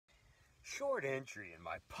Short entry in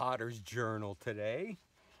my Potter's journal today.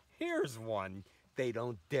 Here's one they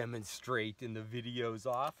don't demonstrate in the videos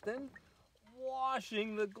often.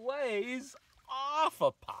 Washing the glaze off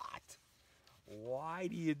a pot. Why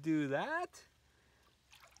do you do that?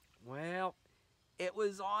 Well, it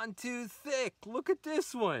was on too thick. Look at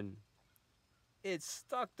this one. It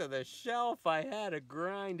stuck to the shelf. I had to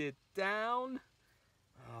grind it down.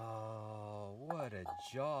 Oh, what a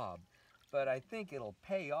job. But I think it'll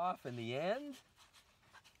pay off in the end.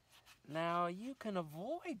 Now, you can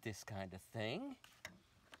avoid this kind of thing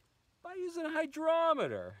by using a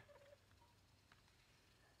hydrometer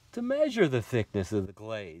to measure the thickness of the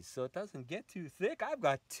glaze so it doesn't get too thick. I've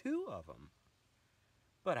got 2 of them,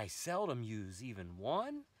 but I seldom use even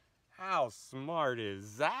one. How smart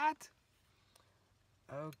is that?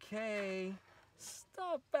 Okay,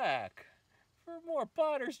 stop back for more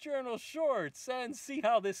Potter's Journal shorts and see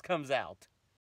how this comes out.